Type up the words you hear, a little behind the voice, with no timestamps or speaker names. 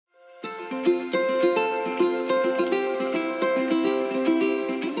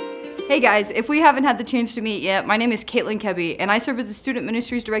Hey guys, if we haven't had the chance to meet yet, my name is Caitlin Kebby, and I serve as the Student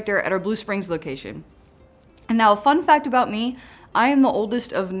Ministries Director at our Blue Springs location. And now, a fun fact about me, I am the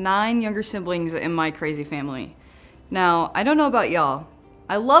oldest of 9 younger siblings in my crazy family. Now, I don't know about y'all.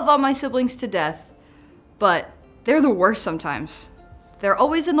 I love all my siblings to death, but they're the worst sometimes. They're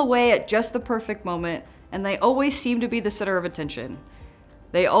always in the way at just the perfect moment, and they always seem to be the center of attention.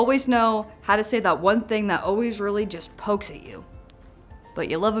 They always know how to say that one thing that always really just pokes at you. But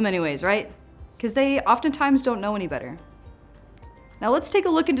you love them anyways, right? Because they oftentimes don't know any better. Now let's take a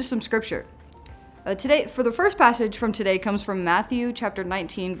look into some scripture. For the first passage from today comes from Matthew chapter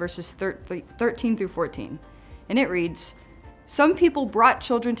 19, verses 13 through 14. And it reads, "Some people brought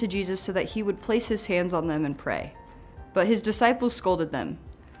children to Jesus so that he would place his hands on them and pray. But his disciples scolded them.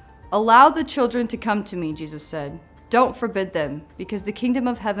 'Allow the children to come to me,' Jesus said. 'Don't forbid them, because the kingdom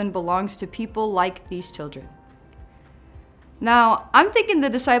of heaven belongs to people like these children.'" Now, I'm thinking the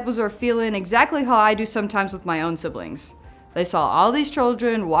disciples are feeling exactly how I do sometimes with my own siblings. They saw all these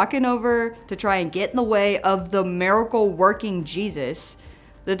children walking over to try and get in the way of the miracle working Jesus.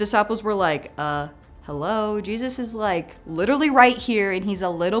 The disciples were like, hello, Jesus is like literally right here and he's a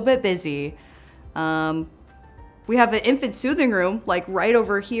little bit busy. We have an infant soothing room like right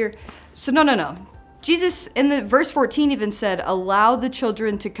over here. So no. Jesus in the verse 14 even said, "Allow the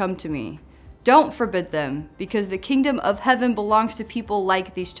children to come to me. Don't forbid them, because the kingdom of heaven belongs to people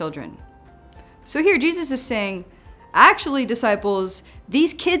like these children." So here Jesus is saying, actually, disciples,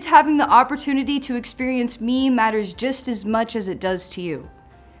 these kids having the opportunity to experience me matters just as much as it does to you.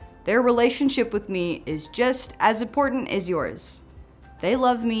 Their relationship with me is just as important as yours. They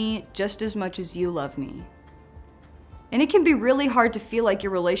love me just as much as you love me. And it can be really hard to feel like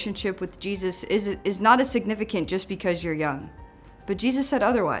your relationship with Jesus is not as significant just because you're young. But Jesus said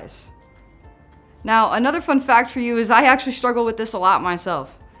otherwise. Now, another fun fact for you is I actually struggle with this a lot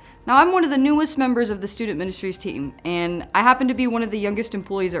myself. Now, I'm one of the newest members of the Student Ministries team, and I happen to be one of the youngest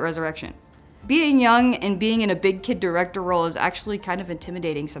employees at Resurrection. Being young and being in a big kid director role is actually kind of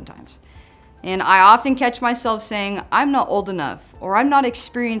intimidating sometimes. And I often catch myself saying, I'm not old enough, or I'm not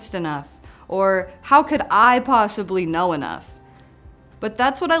experienced enough, or how could I possibly know enough? But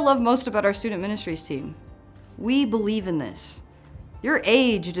that's what I love most about our Student Ministries team. We believe in this. Your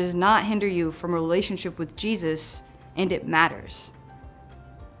age does not hinder you from a relationship with Jesus, and it matters.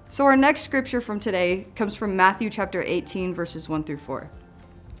 So our next scripture from today comes from Matthew chapter 18, verses 1 through 4.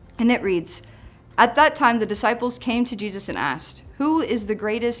 And it reads, "At that time the disciples came to Jesus and asked, 'Who is the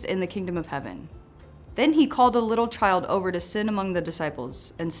greatest in the kingdom of heaven?' Then he called a little child over to sit among the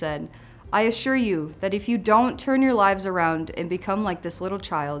disciples and said, 'I assure you that if you don't turn your lives around and become like this little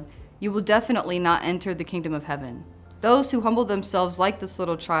child, you will definitely not enter the kingdom of heaven. Those who humble themselves like this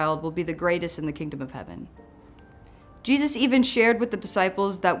little child will be the greatest in the kingdom of heaven.'" Jesus even shared with the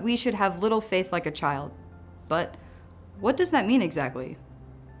disciples that we should have little faith like a child. But what does that mean exactly?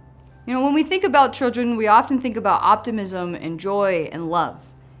 You know, when we think about children, we often think about optimism and joy and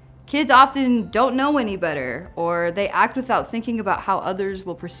love. Kids often don't know any better, or they act without thinking about how others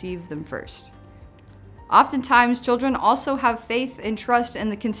will perceive them first. Oftentimes, children also have faith and trust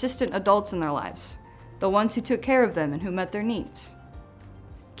in the consistent adults in their lives, the ones who took care of them and who met their needs.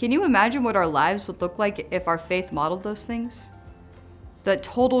 Can you imagine what our lives would look like if our faith modeled those things? The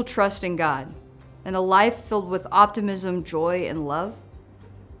total trust in God, and a life filled with optimism, joy, and love.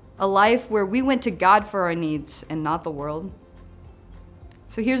 A life where we went to God for our needs and not the world.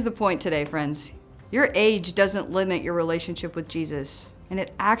 So here's the point today, friends. Your age doesn't limit your relationship with Jesus, and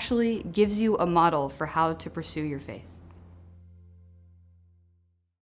it actually gives you a model for how to pursue your faith.